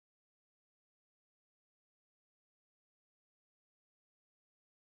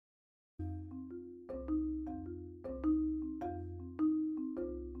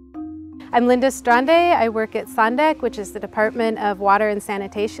I'm Linda Strande. I work at SANDEC, which is the Department of Water and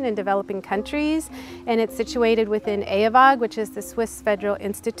Sanitation in Developing Countries, and it's situated within EAVAG, which is the Swiss Federal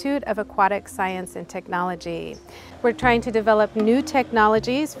Institute of Aquatic Science and Technology. We're trying to develop new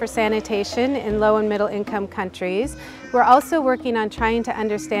technologies for sanitation in low and middle income countries. We're also working on trying to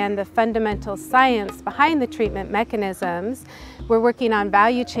understand the fundamental science behind the treatment mechanisms. We're working on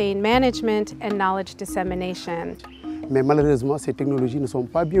value chain management and knowledge dissemination. Mais malheureusement, ces technologies ne sont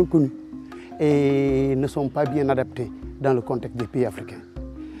pas bien connues et ne sont pas bien adaptées dans le contexte des pays africains.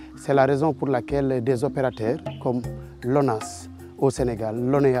 C'est la raison pour laquelle des opérateurs comme l'ONAS au Sénégal,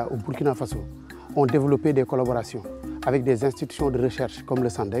 l'ONEA au Burkina Faso ont développé des collaborations avec des institutions de recherche comme le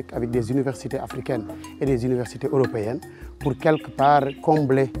SANDEC, avec des universités africaines et des universités européennes pour quelque part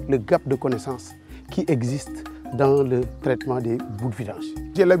combler le gap de connaissances qui existe dans le traitement des bouts de vidange.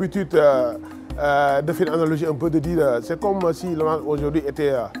 J'ai l'habitude de faire une analogie un peu de dire c'est comme si aujourd'hui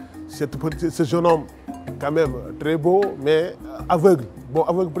était ce jeune homme quand même très beau mais aveugle. Bon,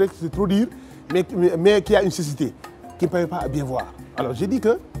 aveugle peut-être c'est trop dire, mais qui a une cécité, qui ne peut pas bien voir. Alors j'ai dit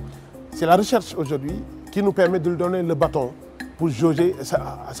que c'est la recherche aujourd'hui qui nous permet de lui donner le bâton pour jauger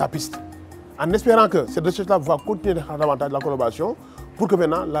sa piste. En espérant que cette recherche-là va continuer davantage la collaboration pour que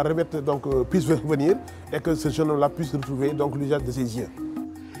maintenant la remettre puisse venir et que ce jeune homme-là puisse retrouver l'usage de ses yeux.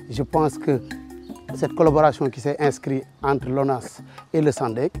 Je pense que cette collaboration qui s'est inscrite entre l'ONAS et le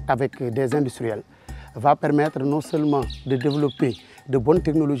SANDEC avec des industriels va permettre non seulement de développer de bonnes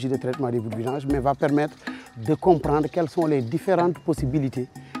technologies de traitement des bouts de vidange, mais va permettre de comprendre quelles sont les différentes possibilités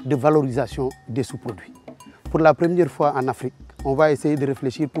de valorisation des sous-produits. Pour la première fois en Afrique, on va essayer de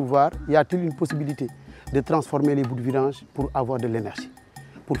réfléchir pour voir y a-t-il une possibilité de transformer les bouts de vidange pour avoir de l'énergie,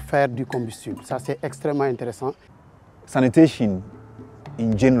 pour faire du combustible. Ça, c'est extrêmement intéressant. Sanitation,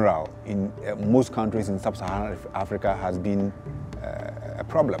 in general, in most countries in Sub-Saharan Africa has been a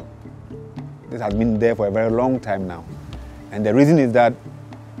problem. This has been there for a very long time now. And the reason is that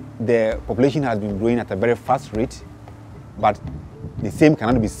the population has been growing at a very fast rate, but the same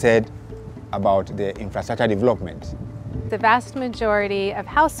cannot be said about the infrastructure development. The vast majority of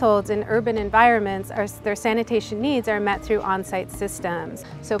households in urban environments, their sanitation needs are met through on-site systems,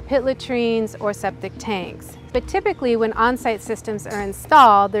 so pit latrines or septic tanks. But typically when on-site systems are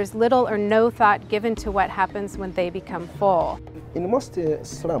installed, there's little or no thought given to what happens when they become full. In most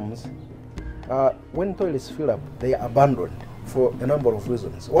slums, when toilets fill up, they are abandoned for a number of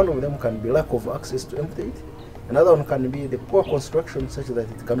reasons. One of them can be lack of access to empty it. Another one can be the poor construction such that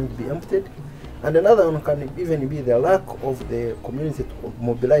it cannot be emptied. And another one can even be the lack of the community to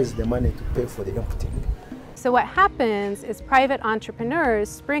mobilize the money to pay for the emptying. So what happens is private entrepreneurs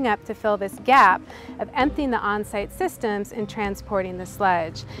spring up to fill this gap of emptying the on-site systems and transporting the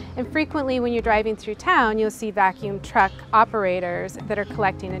sludge. And frequently when you're driving through town, you'll see vacuum truck operators that are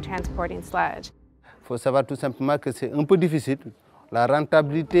collecting and transporting sludge. Il faut savoir tout simplement que c'est un peu difficile. La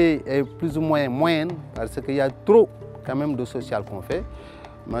rentabilité est plus ou moins moyenne parce qu'il y a trop quand même de social qu'on fait.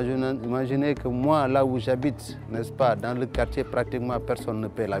 Imaginez que moi, là où j'habite, n'est-ce pas, dans le quartier, pratiquement personne ne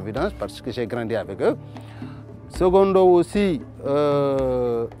paie la vidange parce que j'ai grandi avec eux. Secondo aussi,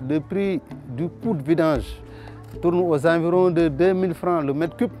 le prix du coût de vidange tourne aux environs de 2000 francs le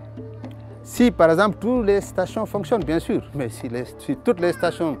mètre cube. Si par exemple toutes les stations fonctionnent, bien sûr, mais si toutes les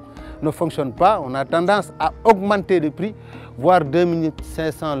stations ne fonctionnent pas, on a tendance à augmenter le prix, voire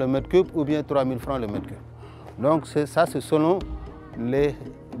 2500 le mètre cube ou bien 3000 francs le mètre cube. Donc ça, c'est selon les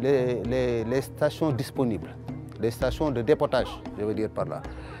stations disponibles, les stations de dépotage, je veux dire par là.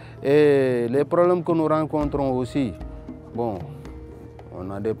 Et les problèmes que nous rencontrons aussi, bon, on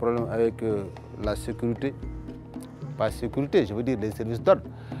a des problèmes avec la sécurité, pas sécurité, je veux dire les services d'ordre,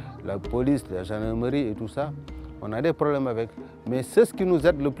 la police, la gendarmerie et tout ça, on a des problèmes avec. Mais ce qui nous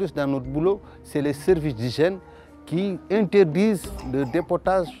aide le plus dans notre boulot, c'est les services d'hygiène qui interdisent le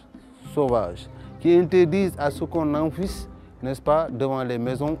dépotage sauvage, qui interdisent à ce qu'on enfouisse, n'est-ce pas, devant les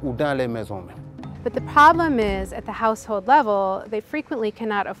maisons ou dans les maisons même. But the problem is, at the household level, they frequently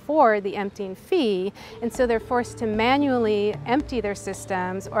cannot afford the emptying fee, and so they're forced to manually empty their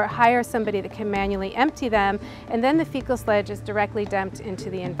systems or hire somebody that can manually empty them, and then the fecal sludge is directly dumped into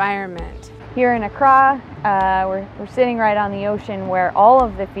the environment. Here in Accra, we're sitting right on the ocean where all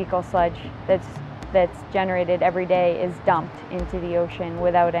of the fecal sludge that's generated every day is dumped into the ocean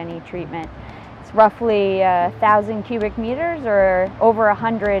without any treatment. It's roughly 1,000 cubic meters, or over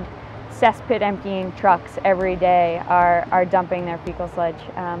 100 cesspit emptying trucks every day are dumping their fecal sludge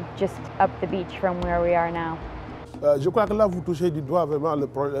just up the beach from where we are now. Je crois que là vous touchez du doigt vraiment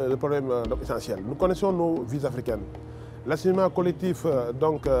le problème essentiel. Nous connaissons nos vies africaines. L'assainissement collectif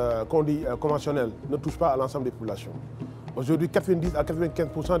qu'on dit conventionnel ne touche pas à l'ensemble des populations. Aujourd'hui, 90 à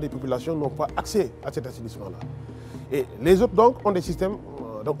 95% des populations n'ont pas accès à cet assainissement-là. Et les autres, donc, ont des systèmes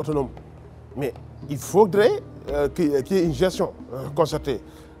autonomes. Mais il faudrait qu'il y ait une gestion concertée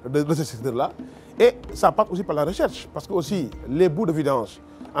de ce secteur-là. Et ça passe aussi par la recherche. Parce que aussi, les bouts de vidange,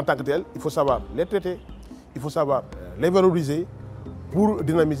 en tant que tels, il faut savoir les traiter, il faut savoir les valoriser pour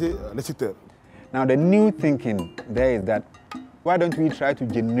dynamiser le secteur. Now, the new thinking there is that why don't we try to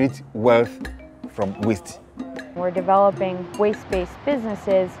generate wealth from waste? We're developing waste-based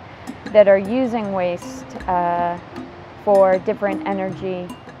businesses that are using waste for different energy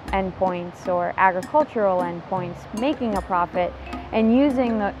endpoints or agricultural endpoints, making a profit, and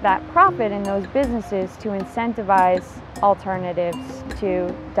using that profit in those businesses to incentivize alternatives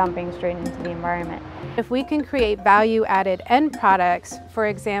to dumping straight into the environment. If we can create value-added end products, for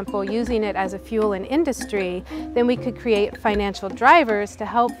example, using it as a fuel in industry, then we could create financial drivers to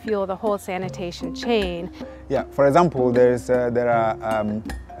help fuel the whole sanitation chain. Yeah, for example, there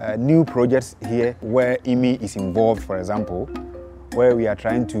are new projects here where IMI is involved, for example, where we are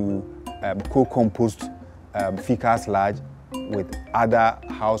trying to co-compost fecal sludge with other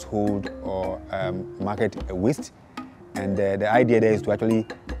household or market waste. And the idea there is to actually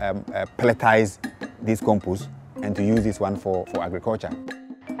pelletize this compost and to use this one for agriculture.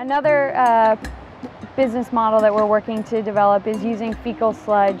 Another business model that we're working to develop is using fecal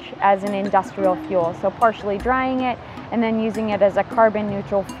sludge as an industrial fuel. So partially drying it and then using it as a carbon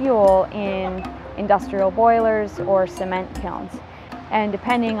neutral fuel in industrial boilers or cement kilns. And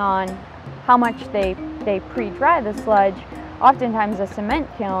depending on how much they pre-dry the sludge, oftentimes the cement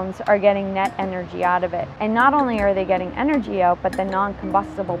kilns are getting net energy out of it. And not only are they getting energy out, but the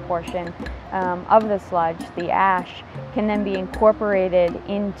non-combustible portion of the sludge, the ash, can then be incorporated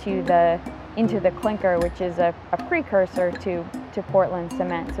into the clinker, which is a precursor to Portland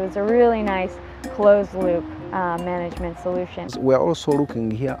cement. So it's a really nice closed loop management solution. We're also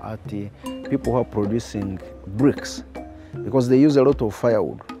looking here at the people who are producing bricks, because they use a lot of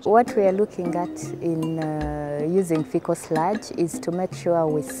firewood. What we are looking at in using fecal sludge is to make sure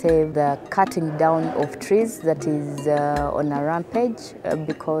we save the cutting down of trees that is on a rampage,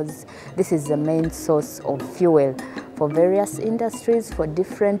 because this is the main source of fuel for various industries, for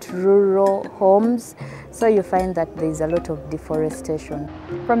different rural homes. So you find that there is a lot of deforestation.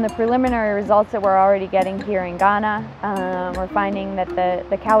 From the preliminary results that we're already getting here in Ghana, we're finding that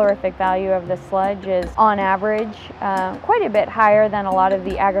the calorific value of the sludge is on average quite a bit higher than a lot of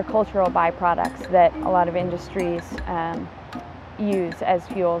the agricultural byproducts that a lot of industries use as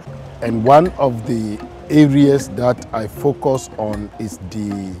fuels. And one of the areas that I focus on is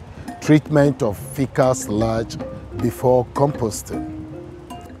the treatment of fecal sludge before composting.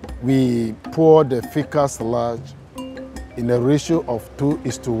 We pour the fecal sludge in a ratio of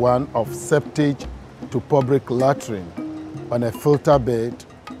 2:1 of septage to public latrine on a filter bed,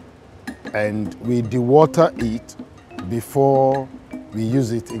 and we dewater it before we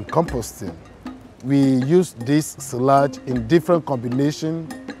use it in composting. We use this sludge in different combination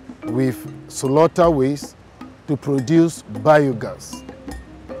with slaughter waste to produce biogas.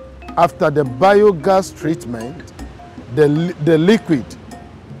 After the biogas treatment, the liquid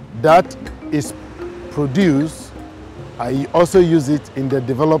that is produced, I also use it in the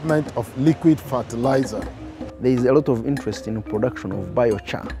development of liquid fertilizer. There is a lot of interest in the production of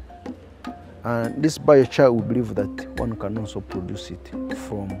biochar. And this biochar, we believe that one can also produce it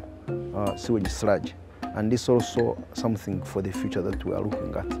from sewage sludge. And this is also something for the future that we are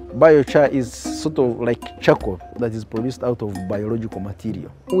looking at. Biochar is sort of like charcoal that is produced out of biological material.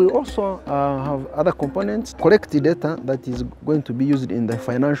 We also have other components, collect the data that is going to be used in the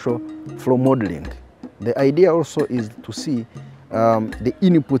financial flow modeling. The idea also is to see the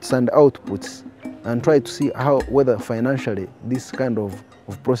inputs and outputs and try to see whether financially this kind of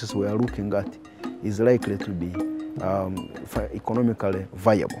process we are looking at is likely to be economically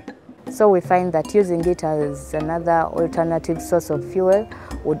viable. So we find that using it as another alternative source of fuel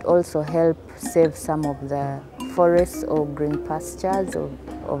would also help save some of the forests or green pastures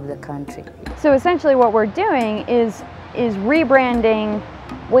of the country. So essentially what we're doing is rebranding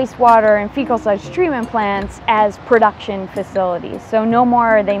wastewater and fecal sludge treatment plants as production facilities. So no more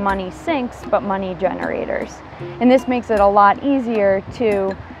are they money sinks, but money generators. And this makes it a lot easier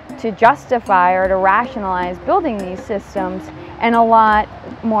to justify or to rationalize building these systems, and a lot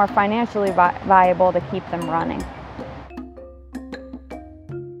more financially viable to keep them running.